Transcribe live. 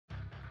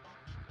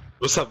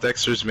What's up,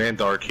 Dexter's Man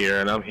Dark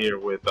here, and I'm here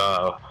with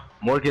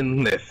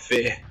Morgan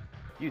Leffe.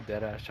 You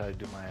deadass try to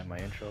do my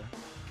intro.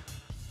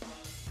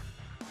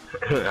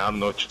 I don't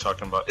know what you're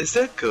talking about. Is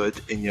that good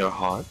in your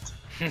heart?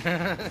 This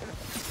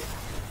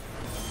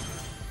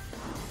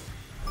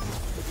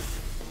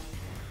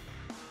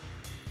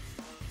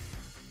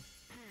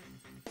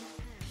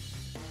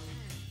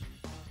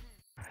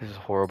is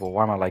horrible.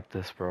 Why am I like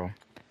this, bro?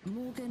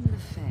 Morgan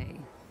Leffe.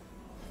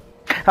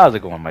 How's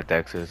it going, my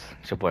Dexters?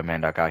 It's your boy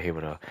Mandoc out here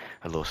with a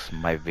little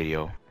Smite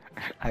video.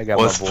 I got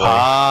What's my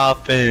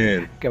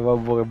poppin'?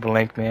 boy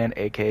Blank Man,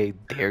 aka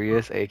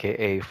Darius,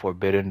 aka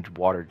Forbidden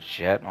Water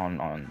Jet on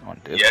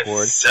Discord.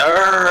 Yes,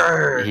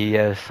 sir.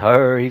 Yes,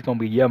 sir. He's gonna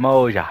be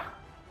Yamoja.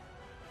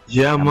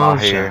 I'm out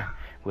here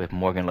with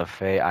Morgan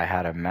Leffe. I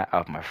had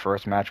my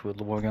first match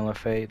with Morgan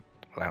Leffe.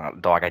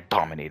 Dog, I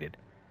dominated.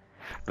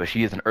 But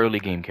she is an early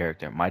game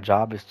character. My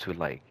job is to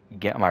like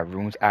get my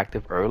runes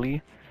active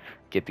early,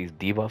 get these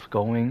debuffs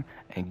going,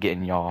 and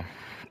getting y'all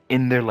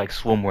in there like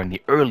swimwear in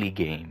the early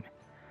game.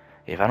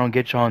 If I don't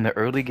get y'all in the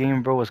early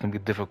game, bro, it's gonna be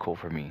difficult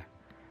for me.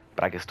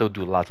 But I can still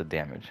do lots of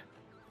damage.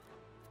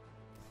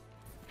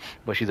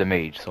 But she's a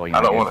mage, so you know.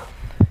 I don't wanna.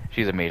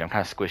 She's a mage. I'm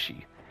kind of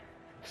squishy,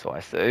 so I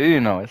say, you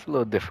know, it's a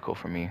little difficult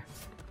for me.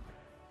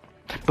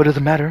 But it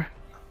doesn't matter,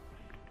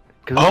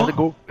 cause I'm gonna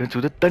go into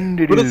the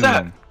thunder. What is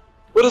that?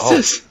 What is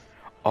this?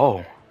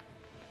 Oh.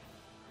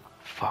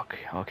 Fuck.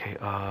 Okay.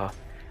 Oh.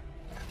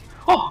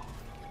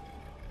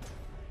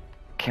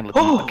 Can't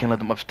let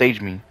them upstage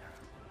me.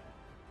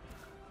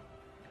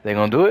 They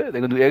gonna do it?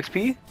 They gonna do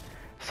XP?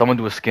 Someone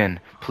do a skin.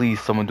 Please,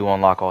 someone do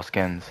unlock all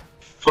skins.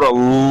 For the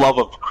love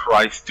of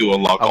Christ, do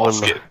unlock all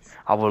skins.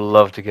 I would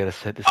love to get the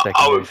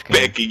secondary skin.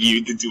 I'm begging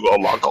you to do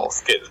unlock all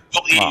skins,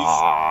 please.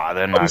 Aw,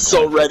 they're not I'm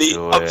so ready.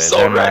 I'm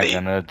so ready.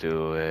 They're not gonna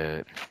do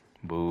it.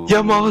 Boo.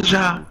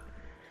 Yamoja.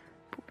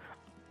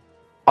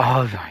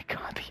 Oh my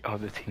god, the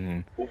other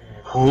team.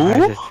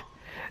 Who?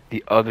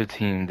 The other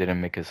team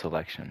didn't make a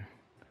selection.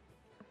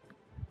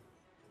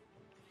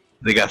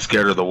 They got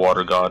scared of the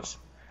water gods.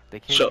 They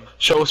can't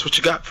Show us what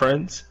you got,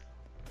 friends.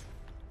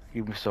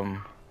 give me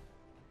some.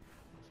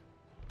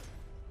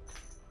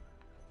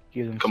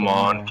 Give them Come some,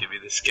 on, give me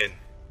the skin.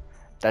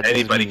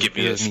 Anybody give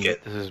me a skin.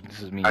 This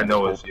is me. I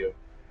know it's you.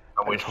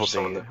 I'm waiting for hope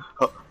someone to...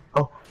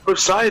 Oh,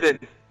 Poseidon!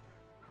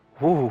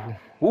 Ooh,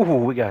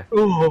 we got.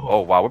 Ooh.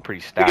 Oh wow, we're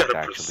pretty stacked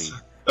actually.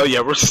 Oh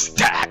yeah, we're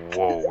stacked.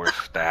 Whoa, we're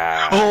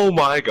stacked. Oh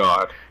my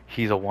god.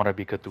 He's a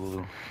wannabe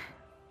Cthulhu.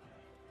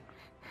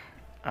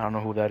 I don't know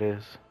who that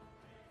is.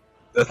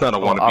 That's not a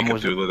wannabe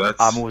Cthulhu. That's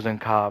Amu's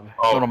and Cobb.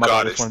 Oh no,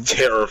 god, it's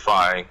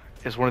terrifying.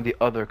 It's one of the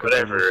other Cthulhus.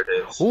 Whatever it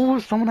is. Oh,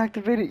 someone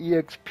activated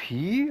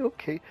EXP.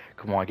 Okay,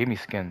 come on, give me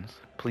skins,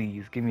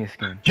 please. Give me a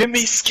skin. Give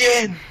me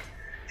skin.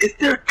 Is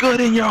there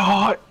good in your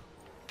heart?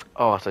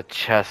 Oh, it's a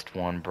chest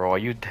one, bro. Are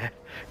you dead?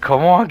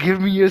 Come on,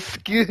 give me a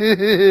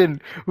skin.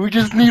 We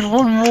just need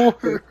one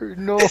more.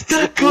 No. Is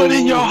there good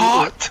in your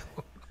heart?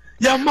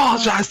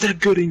 Yamaja, is there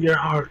good in your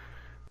heart?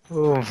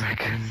 Oh my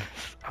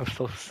goodness, I'm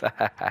so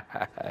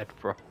sad,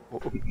 bro.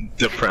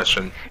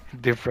 Depression.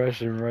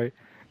 Depression, right?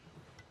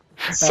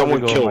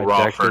 Someone kill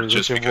Rawford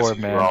just because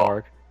he's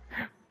raw.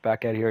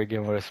 Back at here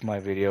again with a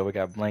Smite video. We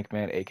got Blank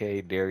Man,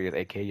 aka Darius,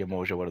 aka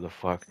Yamoja, whatever the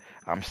fuck.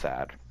 I'm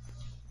sad.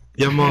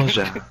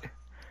 Yamoja.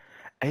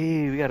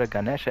 Hey, we got a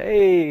Ganesha.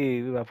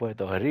 Hey, we got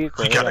Puerto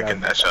Rico. We got a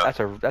Ganesha.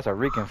 That's a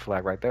Rican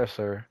flag right there,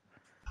 sir.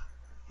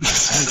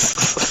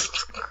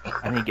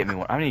 I need to get me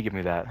one. I need to get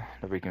me the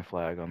Rican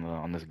flag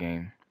on this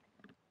game.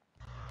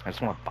 I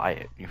just want to buy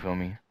it. You feel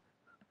me?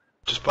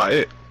 Just buy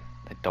it.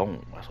 I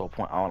don't. That's the whole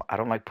point. I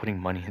don't like putting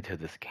money into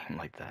this game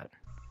like that.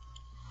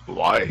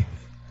 Why?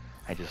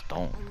 I just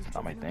don't. It's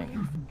not my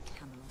thing.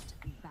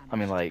 I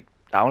mean, like,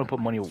 I only put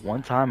money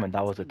one time, and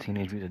that was the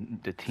Teenage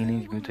Mutant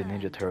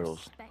Ninja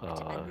Turtles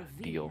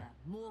deal.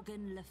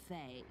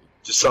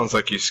 Just sounds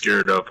like you're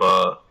scared of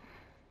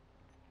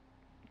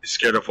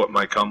what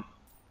might come.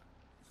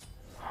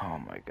 Oh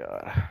my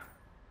god.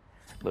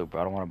 Look,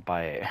 bro, I don't want to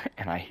buy it,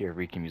 and I hear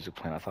Rican music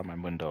playing outside my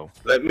window.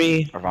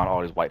 Around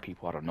all these white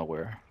people out of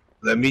nowhere.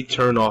 Let me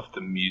turn off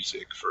the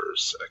music for a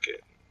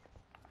second.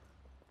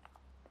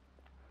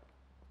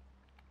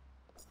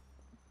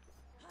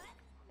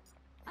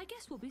 I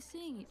guess we'll be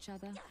seeing each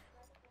other.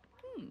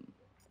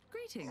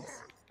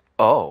 Greetings.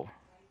 Oh.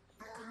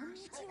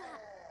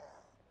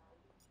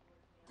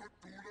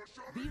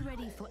 Be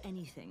ready for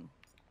anything.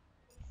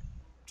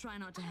 Try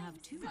not to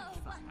have too much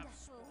fun.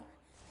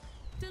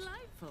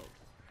 Delightful.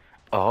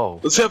 Oh.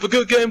 Let's have a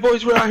good game,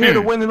 boys. We're out here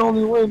to win and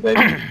only win,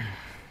 baby.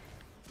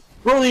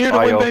 We're only here to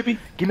win, baby.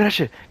 Give me that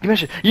shit. Give me that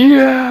shit.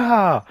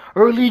 Yeah!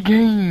 Early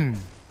game.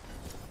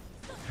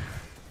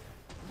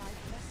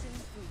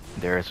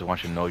 Darius, I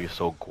want you to know you're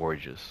so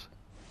gorgeous.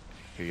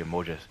 Your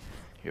Moja,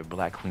 your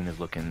black queen is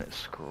looking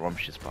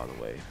scrumptious, by the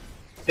way.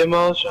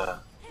 Yamoja.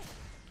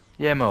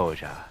 Yeah,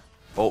 Moja.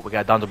 Oh, we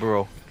got Donzo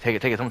Burrow. Take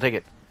it, someone take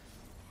it.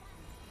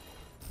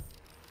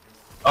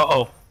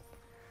 Uh-oh.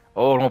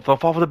 Oh, don't fall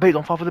for the bait,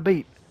 don't fall for the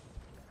bait.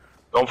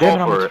 Don't fall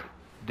for it.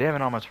 Damn it,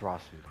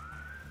 Amaterasu.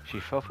 She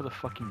fell for the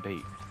fucking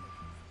bait.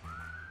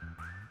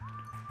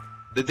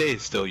 The day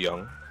is still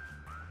young.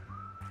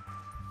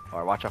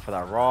 Alright, watch out for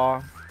that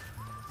Raw.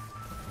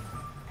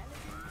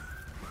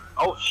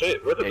 Oh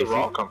shit, where did the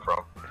Raw come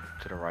from?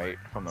 To the right,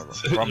 from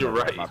the You're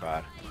right. right. My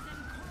bad.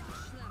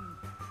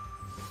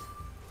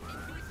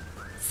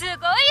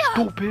 Stupid!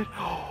 Stupid!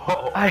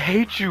 I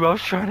hate you. I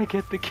was trying to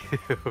get the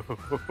kill.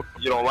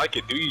 You don't like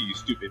it, do you, you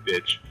stupid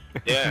bitch?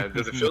 Yeah,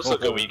 does it feel so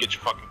good when you get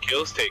your fucking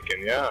kills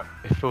taken? Yeah.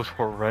 It feels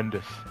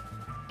horrendous.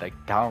 Like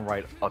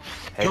downright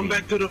upsetting. Come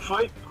back to the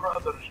fight,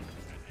 brother.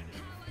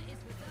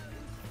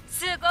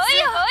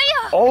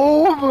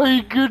 Oh my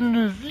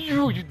goodness!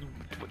 You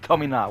tell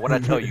me now. What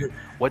did I tell you?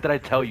 What did I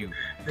tell you?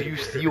 Do you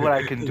see what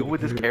I can do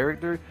with this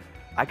character?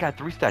 I got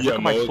 3 stacks. Look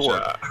at my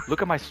sword.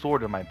 Look at my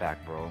sword on my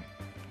back, bro.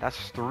 That's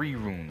 3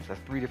 runes.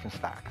 That's 3 different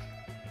stacks.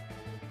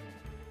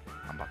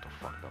 I'm about to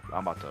fuck up.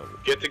 I'm about to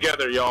get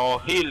together, y'all.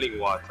 Healing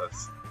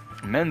waters.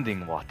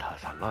 Mending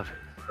waters. I love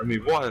it. I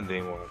mean,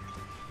 wanding one.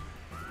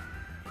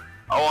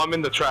 Oh, I'm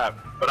in the trap,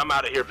 but I'm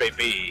out of here,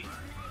 baby.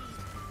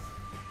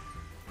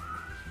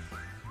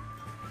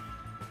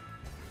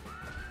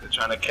 They're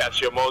trying to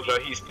catch your Mojo.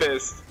 He's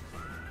pissed.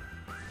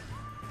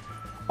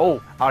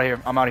 Oh, out of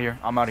here. I'm out of here.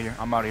 I'm out of here.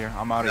 I'm out of here.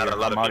 I'm out of here. Not a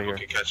lot of people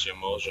can catch your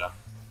Mojo.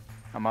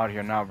 I'm out of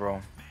here now,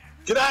 bro.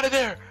 Get out of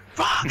there!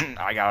 Fuck!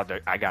 I got out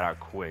there. I got out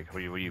quick.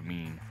 What do you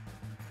mean?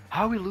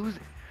 How are we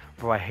losing?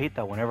 Bro, I hate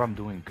that whenever I'm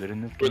doing good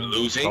in this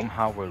game,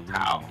 somehow we're losing.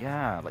 How?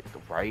 Yeah, like the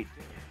right.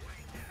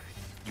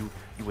 You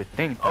would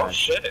think that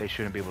they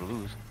shouldn't be able to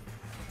lose.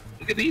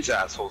 Look at these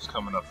assholes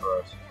coming up for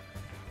us.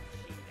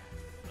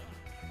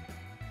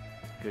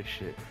 Good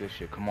shit. Good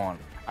shit. Come on.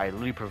 I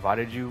literally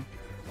provided you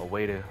a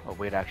way to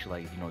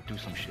actually, like, you know, do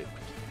some shit.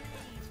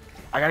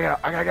 I gotta get out.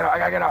 I gotta get out. I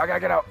gotta get out. I gotta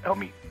get out. Help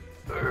me.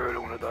 I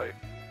don't wanna die.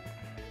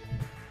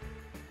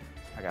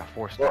 I got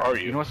 4 stacks. Where are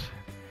you?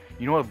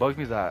 You know what bugs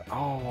me is that,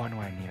 oh, I know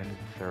what I need. I need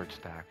the 3rd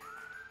stack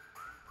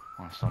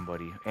on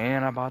somebody.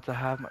 And I'm about to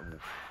have my,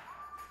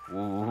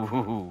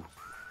 ooh.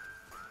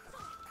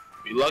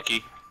 Be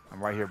lucky.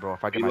 I'm right here, bro.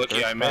 If I get my 3rd stack.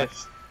 Be lucky I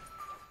missed.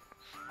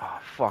 Oh,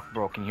 fuck,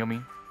 bro. Can you heal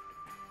me?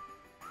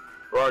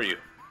 Where are you?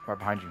 Right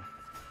behind you.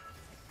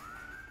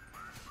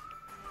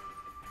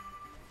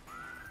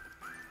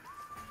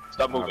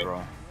 Stop moving.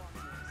 Bro.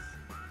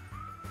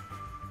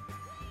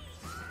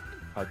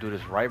 I'll do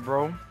this right,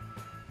 bro.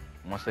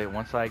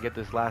 Once I get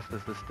this last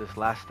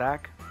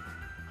stack,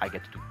 I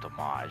get to do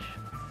damage.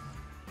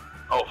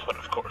 Oh, but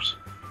of course.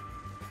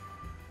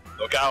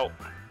 Look out!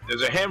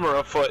 There's a hammer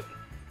afoot.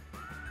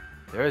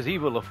 There's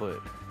evil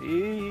afoot.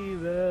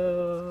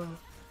 Evil.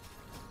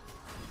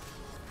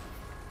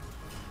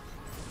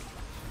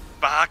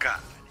 Baka.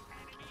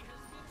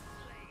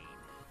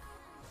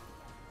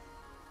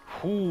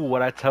 Ooh,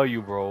 what I tell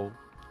you, bro?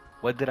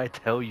 What did I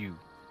tell you?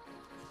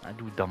 I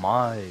do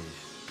damage.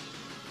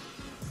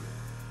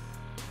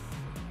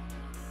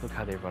 Look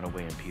how they run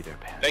away and pee their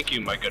pants. Thank you,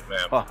 my good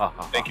man.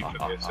 Thank you for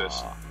the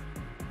assist.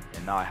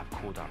 And now I have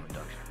cooldown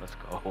reduction. Let's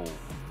go.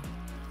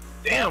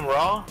 Damn,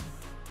 Raw.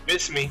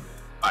 Miss me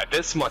by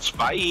this much.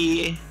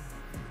 Bye.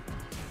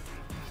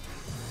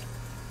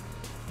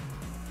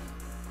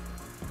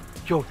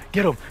 Yo,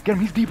 get him. Get him.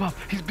 He's deep up.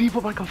 He's deep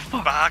up like a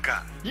fuck.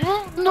 Baka.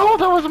 No,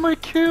 that was my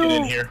kill. Get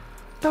in here.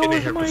 That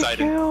was my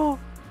kill.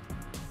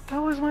 That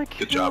was my kill.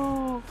 Good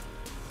job.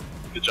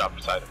 Good job,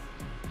 Poseidon.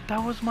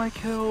 That was my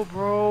kill,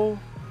 bro.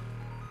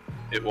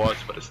 It was,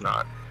 but it's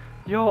not.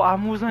 Yo,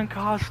 Amuz and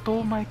Ka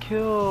stole my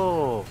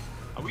kill.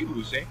 Are we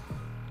losing?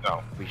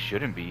 No. We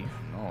shouldn't be.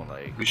 No,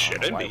 like. We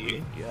shouldn't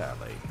be. Yeah,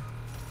 like.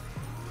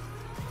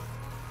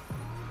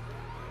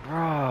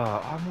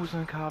 Bruh, Amuz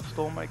and Ka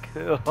stole my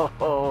kill.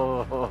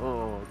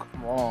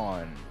 Come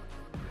on.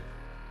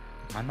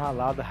 Am I not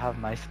allowed to have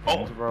nice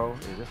things, bro?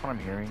 Is this what I'm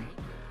hearing?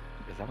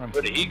 Is that what I'm hearing?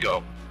 Where did he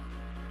go?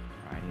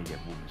 I need to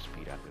get movement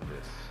speed after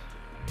this.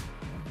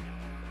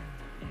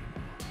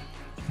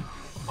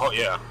 Oh,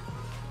 yeah.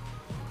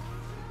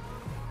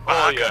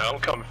 Oh yeah, I'm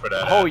coming for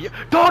that. Oh yeah,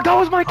 dog, that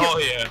was my kill. Oh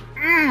yeah.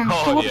 I'm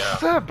so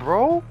upset,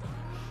 bro.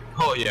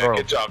 Oh yeah, bro,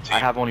 good job, team. I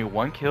have only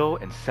 1 kill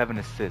and 7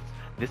 assists.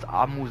 This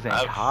Amuz and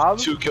I Ka have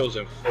 2 kills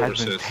and 4 has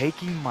assists. been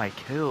taking my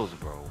kills,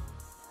 bro.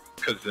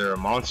 Because they're a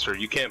monster.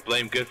 You can't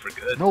blame good for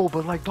good. No,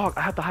 but like, dog,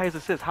 I have the highest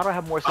assists. How do I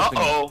have more assists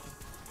than you?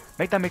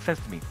 Make that make sense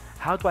to me.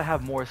 How do I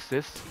have more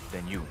assists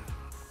than you?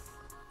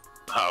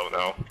 Oh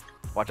no.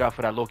 Watch out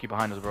for that Loki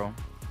behind us, bro.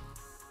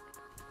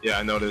 Yeah,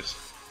 I noticed.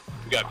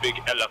 We got big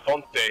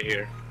Elefante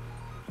here.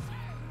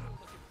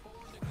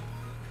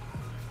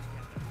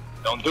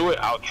 Don't do it,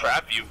 I'll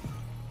trap you.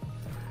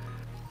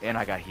 And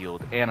I got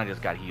healed. And I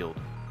just got healed.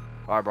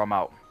 Alright, bro, I'm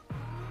out.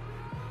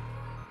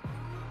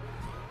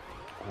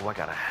 Oh, I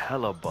got a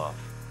hella buff.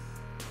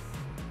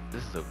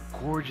 This is a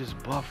gorgeous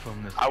buff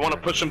from this. I want to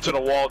push him to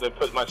the wall, then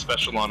put my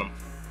special on him.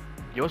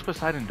 Yo, what's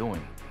Poseidon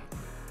doing?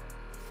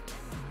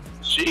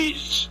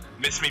 Sheesh.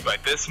 Missed me by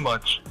this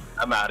much.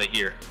 I'm out of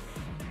here.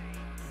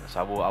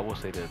 So I will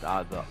say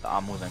that the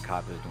Amuz and Ka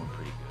is doing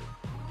pretty good.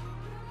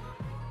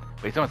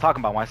 But he's not talking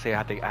about when I say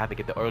I have to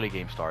get the early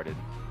game started.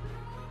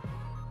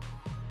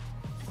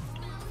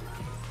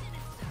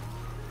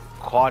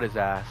 Caught his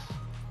ass.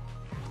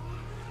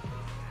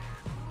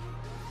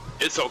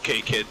 It's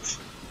okay, kids.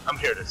 I'm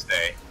here to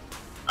stay.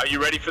 Are you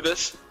ready for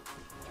this?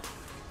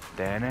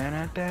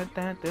 Debuff.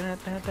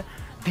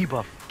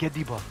 Get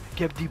debuff.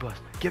 Get debuff.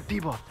 Get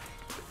debuff.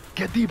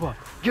 Get debuff.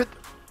 Get.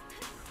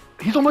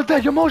 He's almost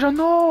dead. Yamoja,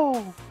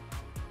 no.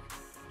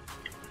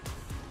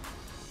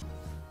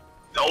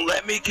 Don't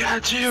let me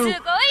catch you.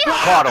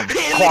 Caught him.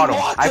 Caught him.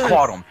 I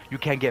caught him. You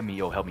can't get me.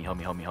 Yo, help me. Help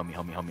me. Help me. Help me.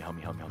 Help me. Help me. Help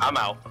me. Help me. I'm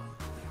out.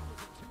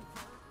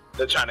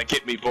 They're trying to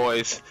get me,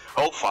 boys.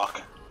 Oh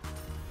fuck.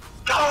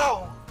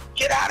 Go!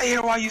 Get out of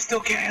here while you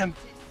still can.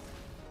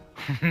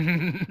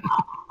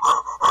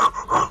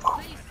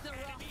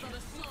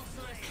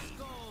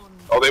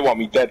 Oh, they want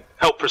me dead.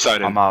 Help,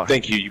 Poseidon. I'm out.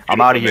 Thank you. I'm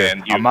out of here.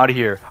 I'm out of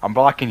here. I'm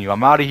blocking you.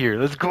 I'm out of here.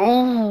 Let's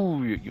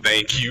go.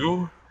 Thank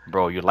you.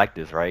 Bro, you like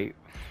this, right?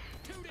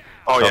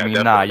 Oh yeah, Tell me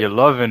definitely. not. You're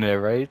loving it,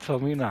 right? Tell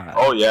me not.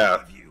 Oh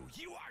yeah.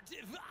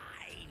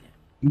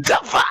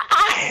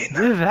 Divine.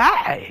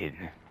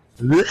 Divine.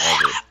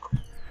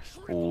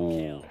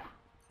 Ooh.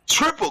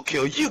 Triple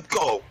kill. You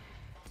go.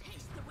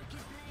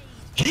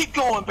 Keep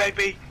going,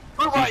 baby.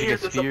 We're right here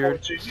to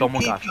support you.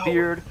 Someone got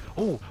feared.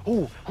 Oh.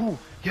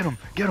 Get him.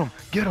 Get him.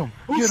 Get him.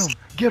 Get him.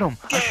 Get him.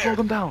 I slowed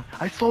him down.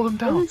 I slowed him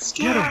down.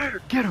 Get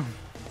him. Get him.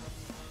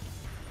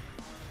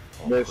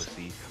 Oh,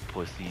 pussy.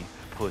 Pussy.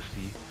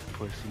 Pussy.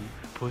 Pussy.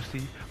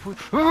 Pussy.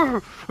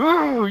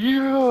 Oh,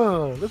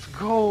 yeah. Let's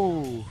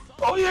go.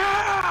 Oh,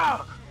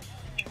 yeah.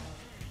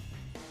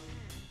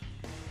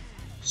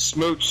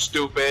 Smooch,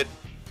 stupid.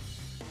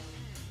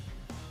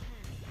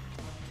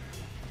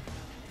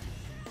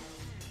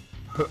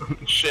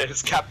 Shit,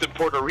 it's Captain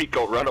Puerto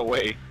Rico. Run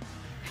away.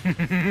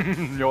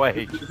 No, I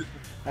hate you.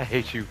 I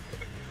hate you.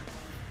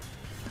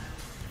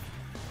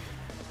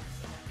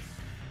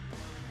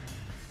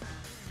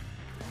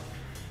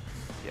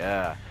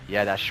 Yeah,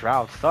 that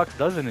shroud sucks,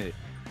 doesn't it?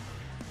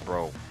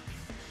 Bro,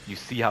 you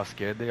see how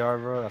scared they are,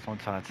 bro? That's what I'm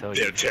trying to tell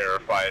you. They're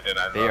terrified, and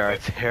I love it. They are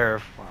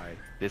terrified.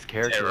 This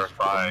character is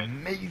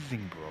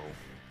amazing, bro.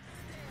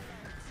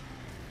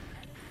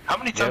 How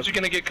many times you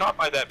gonna get caught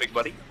by that, big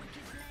buddy?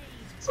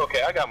 It's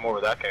okay, I got more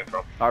where that came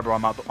from. Alright, bro,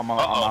 I'm out for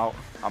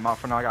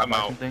now. I got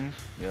some things.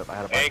 Yep, I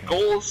had a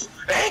ankles,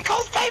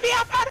 baby,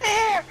 I'm out of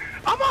here.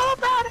 I'm all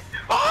about it.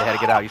 Oh! They had to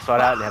get out. You saw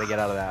that? They had to get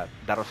out of that.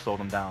 That'll slow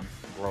them down.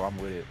 Bro, I'm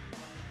with it.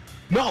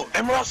 No,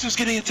 Emerald's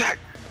getting attacked.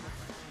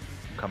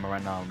 I'm coming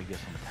right now. Let me get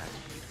some attack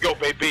speed. Go,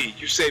 baby.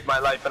 You saved my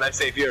life and I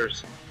saved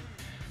yours.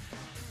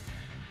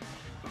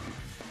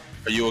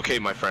 Are you okay,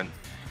 my friend?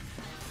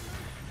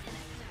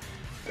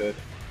 Good.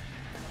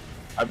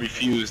 I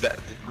refuse. That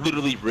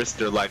literally risked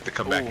their life to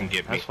come back and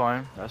get me. That's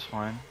fine. That's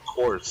fine. Of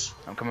course.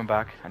 I'm coming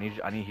back. I need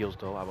heals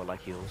though. I would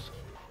like heals.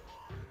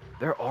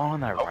 They're all on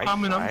that right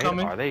I'm side.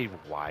 coming. Are they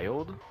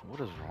wild? What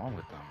is wrong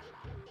with them?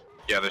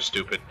 Yeah, they're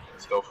stupid.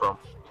 Let's go from.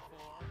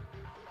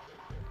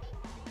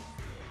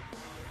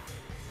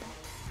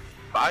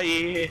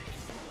 Bye.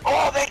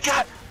 Oh, they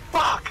got.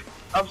 Fuck.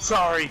 I'm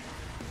sorry.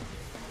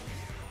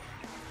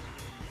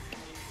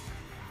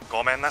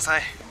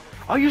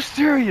 Are you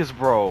serious,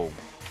 bro?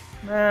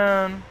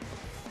 Man,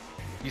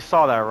 you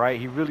saw that, right?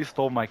 He really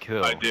stole my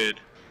kill. I did.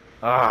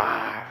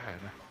 Ah.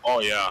 Oh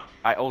yeah.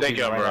 Thank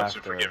you, right Emerald,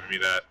 for giving me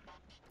that.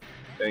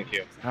 Thank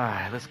you.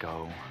 Alright, let's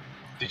go.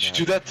 Did you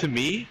do that to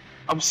me?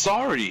 I'm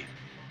sorry.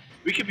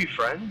 We could be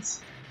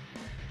friends.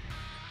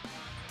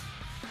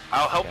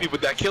 I'll help you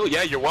with that kill.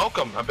 Yeah, you're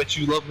welcome. I bet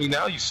you love me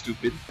now, you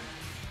stupid.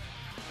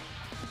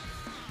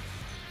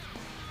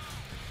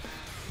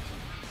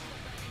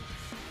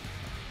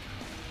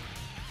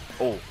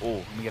 Oh,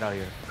 let me get out of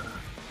here.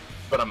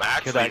 But I'm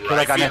actually kill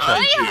that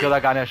behind you. Kill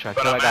that Ganesha.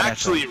 But I'm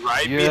actually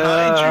right behind you.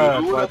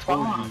 That's what I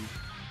told you.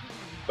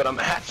 But I'm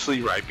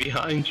actually right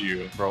behind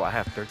you. Bro, I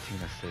have 13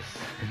 assists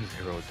and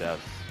 0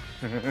 deaths.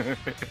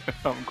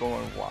 I'm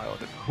going wild.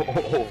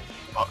 Oh,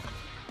 fuck.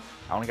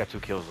 I only got 2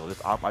 kills though.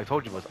 This I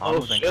told you it was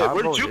oh shit,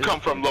 where did you come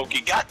from,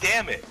 Loki? God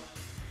damn it.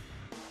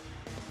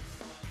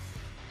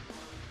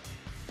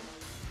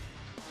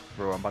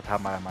 Bro, I'm about to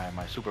have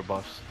my super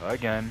buffs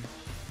again.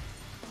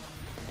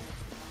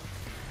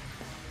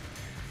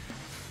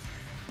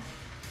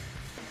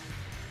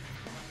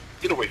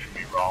 Get away from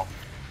me, Raw.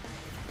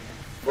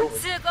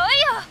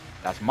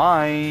 That's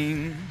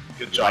mine.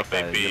 Good job,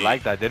 baby. You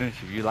like that, didn't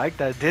you? You like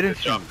that,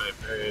 didn't you? Good job,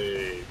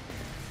 baby.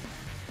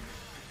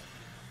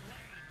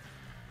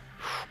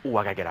 Ooh,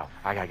 I gotta get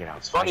out.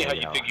 It's funny how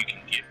you think you can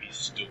get me,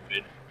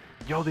 stupid.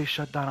 Yo, they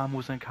shut down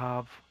Amus and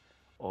Kav.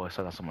 Oh, it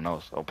shut down someone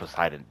else. Oh,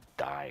 Poseidon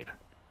died.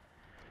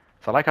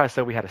 So like I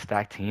said, we had a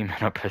stacked team,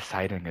 and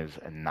Poseidon is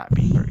not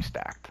being very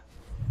stacked.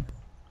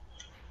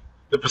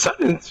 The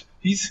Poseidon's,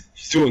 he's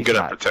doing good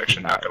at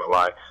protection, not gonna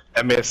lie.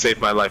 That may have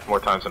saved my life more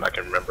times than I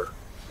can remember.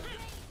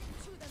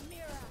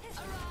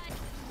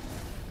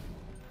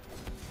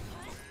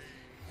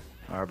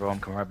 Alright, bro, I'm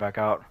coming right back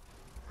out.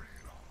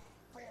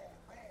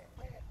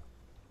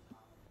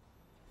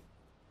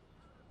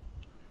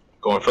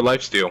 Going for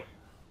lifesteal.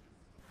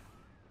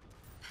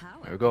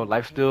 There we go,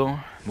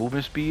 lifesteal,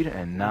 movement speed,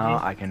 and now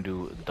I can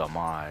do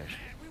damage.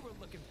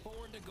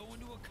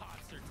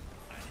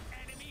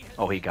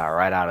 Oh, he got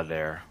right out of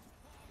there.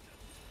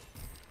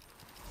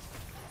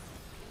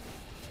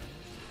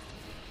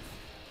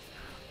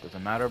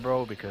 Doesn't matter,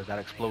 bro, because that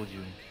explodes you.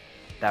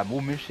 That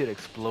movement shit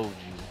explodes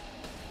you.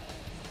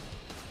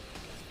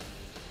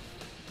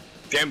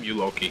 Damn you,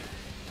 Loki.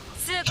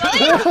 すご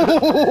い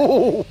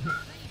よ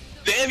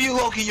Damn you,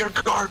 Loki, you're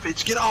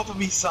garbage. Get off of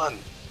me, son.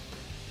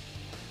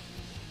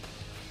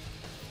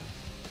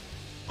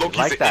 Loki's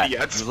Like an that.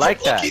 idiot. You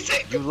like that. Loki's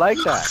an- You like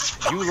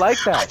that. You like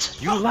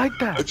that. You like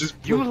I that. just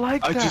You broke-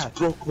 like I that. just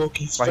broke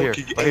Loki's Right here.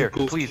 fucking Right here.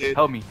 ankles, Please kid.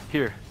 help me.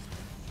 Here.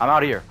 I'm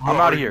out of here. I'm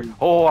Where out are of here. you?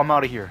 Oh, I'm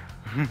out of here.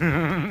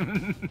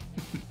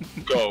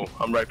 Go.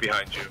 I'm right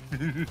behind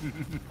you.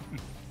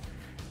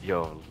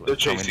 Yo, They're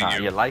tell me chasing not.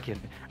 you. You like it?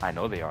 I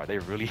know they are. They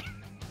really,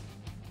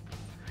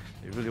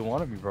 they really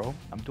wanted me, bro.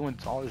 I'm doing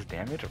all this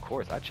damage. Of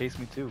course, that chased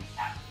me too.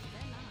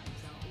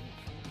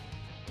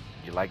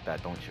 You like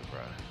that, don't you, bro?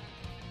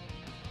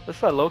 What's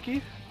that,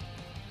 Loki?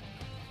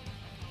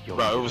 Yo,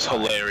 Bro, he it was just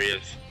died.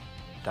 hilarious.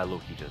 That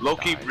Loki just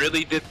Loki died.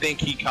 really did think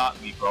he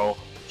caught me, bro.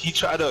 He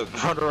tried to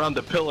run around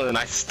the pillar and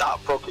I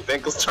stopped, broke his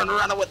ankles, turned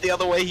around and went the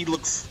other way. He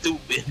looked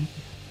stupid.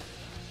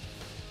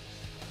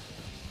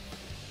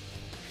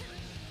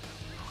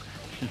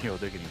 Yo,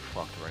 they're getting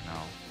fucked right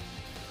now.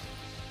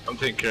 I'm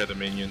taking care of the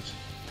minions.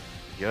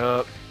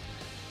 Yup.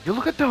 Yo,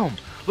 look at them.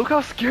 Look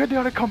how scared they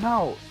are to come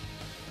out.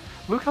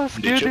 Look how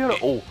scared they are.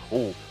 To...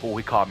 Oh,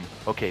 he caught me.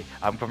 Okay,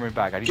 I'm coming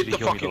back. I need Get you the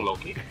to heal me fucking though.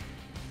 Loki.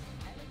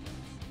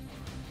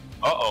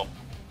 Uh-oh.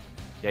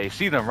 Yeah, you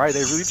see them, right?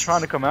 They're really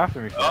trying to come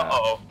after me. For that.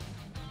 Uh-oh.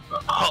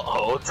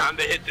 Uh-oh, time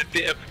to hit the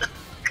dip.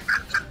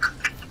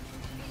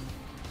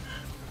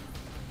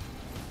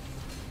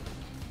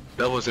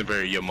 That wasn't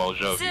very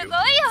Yamoja of すごいよ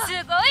you.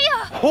 すごい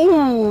よ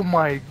Oh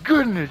my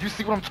goodness! You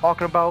see what I'm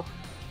talking about?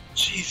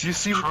 Jesus You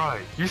see?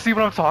 Christ. You see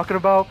what I'm talking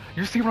about?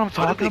 You see what I'm Why did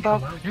talking they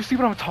come about? out? You see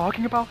what I'm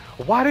talking about?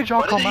 Why did y'all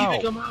Why did come they out?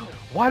 even come out?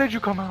 Why did you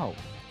come out?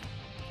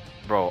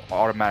 Bro,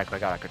 automatically I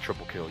got like a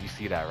triple kill. You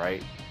see that,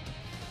 right?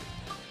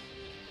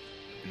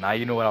 Now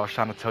you know what I was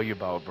trying to tell you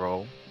about,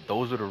 bro.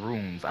 Those are the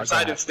runes.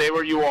 Poseidon, stay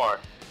where you are.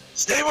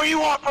 Stay where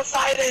you are,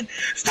 Poseidon!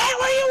 Stay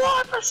where you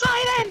are,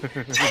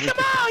 Poseidon! Take him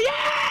out,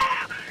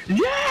 yeah!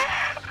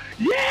 Yeah!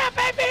 Yeah,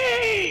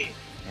 baby!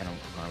 And I'm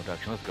on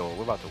reduction. Let's go.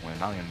 We're about to win.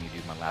 I don't even need to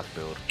use my last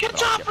build. Good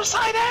But I'll job, get my last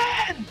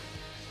Poseidon! build,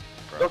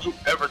 bro. Don't you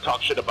ever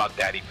talk shit about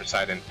Daddy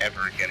Poseidon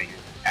ever getting his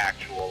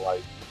actual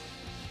life.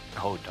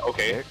 Oh,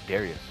 Okay.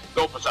 Darius.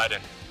 Go,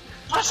 Poseidon!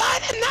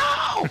 Poseidon,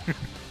 no!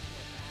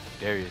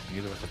 Darius,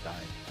 neither of us have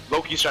died.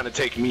 Loki's trying to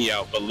take me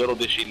out, but little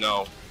did she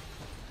know.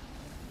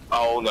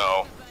 Oh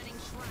no.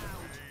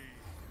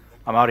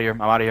 I'm out of here.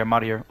 I'm out of here. I'm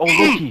out of here. Oh,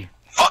 Loki!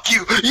 Fuck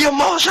you,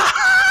 Yamoja!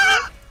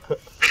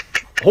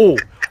 Oh,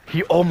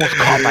 he almost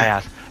caught my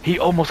ass. He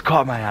almost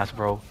caught my ass,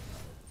 bro.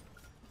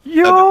 I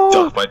Yo!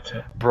 ducked my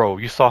tail. Bro,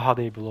 you saw how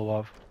they blow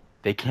off?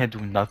 They can't do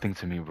nothing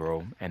to me,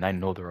 bro. And I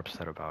know they're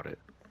upset about it.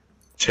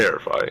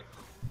 Terrifying.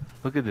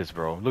 Look at this,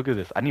 bro. Look at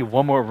this. I need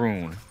one more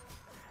rune.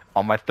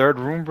 On my third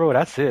rune, bro,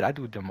 that's it. I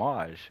do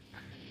damage.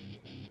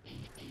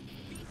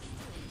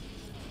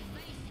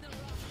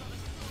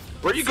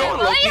 Where you going,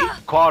 Loki?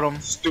 Caught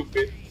him.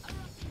 Stupid.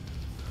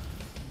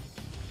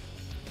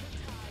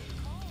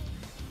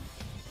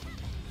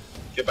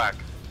 Get back.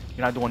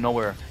 You're not going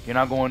nowhere. You're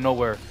not going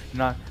nowhere. You're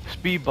not.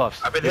 Speed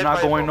buffs. I've been You're hit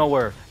not by a going bow.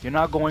 nowhere. You're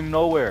not going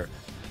nowhere.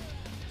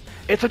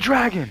 It's a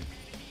dragon.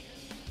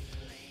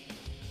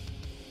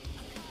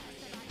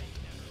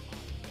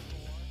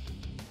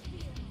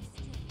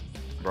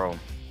 Bro,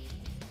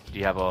 do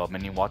you have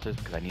mending waters?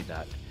 Because I need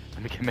that.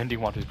 Let me get mending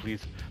waters,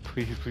 please.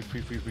 Please, please,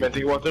 please, please, please.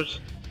 Mending waters?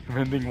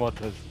 Mending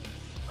waters.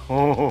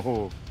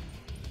 Oh.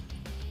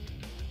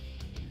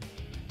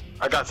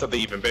 I got something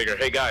even bigger.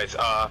 Hey guys,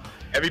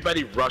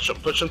 everybody rush them.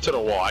 Push them to the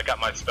wall. I got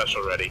my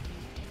special ready.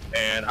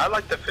 And I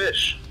like to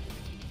fish.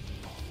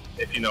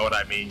 If you know what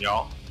I mean,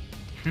 y'all.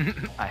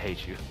 I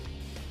hate you.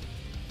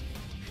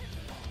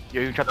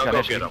 Yo, you can trap No, this go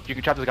Ganesha. get him. You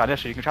can trap this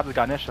Ganesha. You can trap this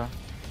Ganesha.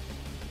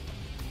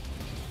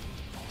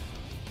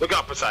 Look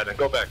out, Poseidon.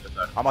 Go back,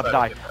 Poseidon. I'm about to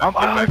die. Poseidon, get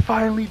back. I Get back.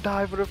 finally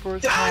died for the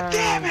first time. God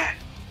damn it!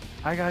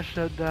 I got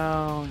shut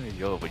down.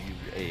 Yo, but you,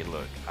 hey,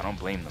 look, I don't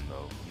blame them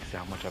though. You see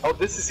how much I've. Oh,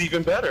 this is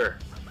even better.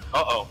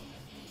 Uh-oh.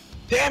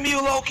 Damn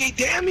you, Loki!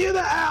 Damn you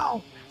to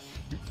hell!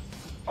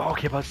 Oh,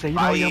 okay, about to say, you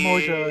know, Bye.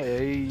 Yamoja.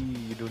 Hey,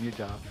 you're doing your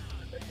job.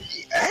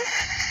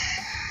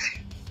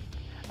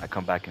 I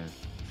come back in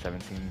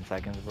 17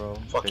 seconds, bro.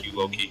 Fuck you, 15.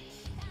 Loki.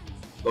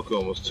 Loki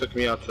almost took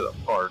me out to the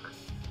park.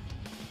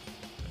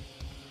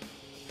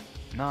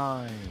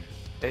 9,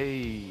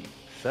 8,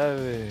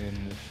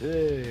 7,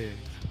 6,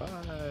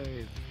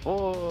 5,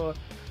 4,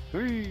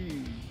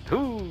 3, 2,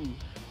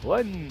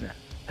 1.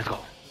 Let's go.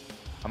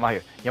 I'm out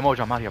here. Yamoja,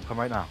 I'm out here. I'm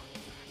coming right now.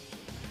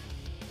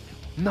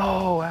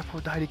 No,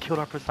 Aphrodite killed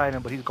our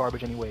Poseidon, but he's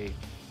garbage anyway.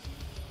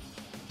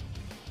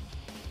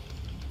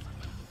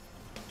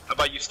 How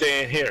about you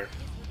stay in here?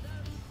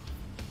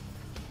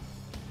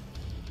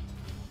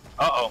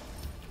 Uh-oh.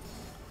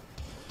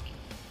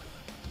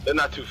 They're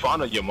not too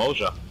fond of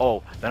Yamoja.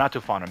 Oh, they're not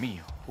too fond of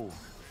me. Ooh.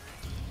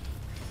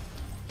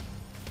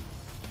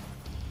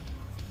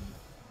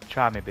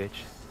 Try me, bitch.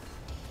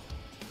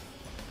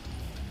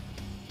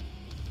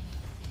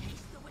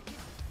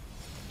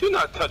 Do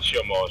not touch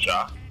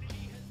Yamoja.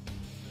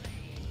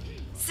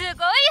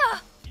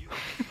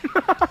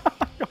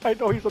 I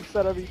know he's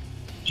upset at me.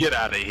 Get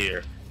out of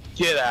here.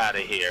 Get out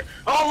of here.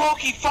 Oh,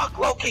 Loki, fuck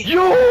Loki.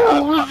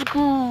 Yo, let's go.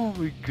 Oh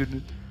my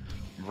goodness.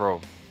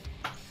 Bro.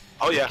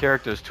 Oh yeah. This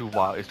character is too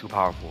wild. It's too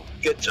powerful.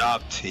 Good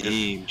job,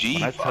 team. G.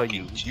 When I tell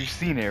you, you've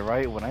seen it,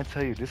 right? When I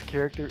tell you this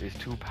character is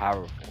too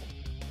powerful.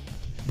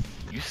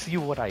 You see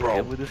what I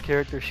did with this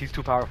character? She's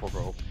too powerful,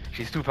 bro.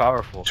 She's too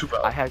powerful. Too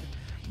powerful.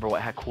 I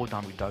had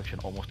cooldown reduction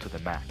almost to the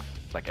max.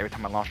 Like every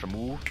time I launched a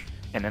move,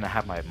 and then I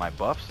have my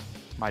buffs,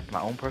 my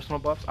own personal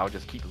buffs, I would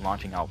just keep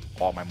launching out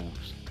all my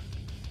moves.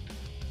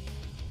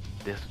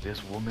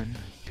 This woman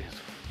is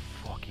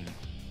fucking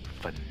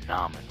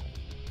phenomenal.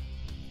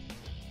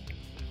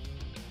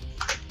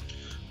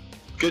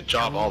 Good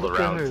job all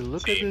around.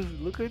 Look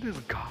at this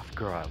goth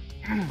girl.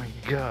 Oh my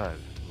god,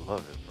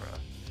 love it,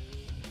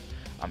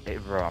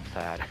 bro. I'm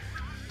sad.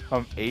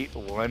 I'm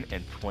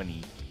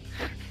 8-1-20.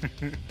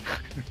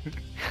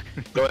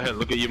 Go ahead,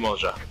 look at you,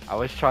 Moja. I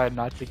was trying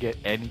not to get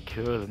any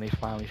kills, and they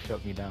finally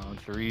shut me down.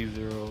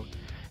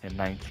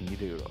 3-0-19,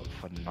 dude.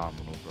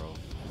 Phenomenal, bro.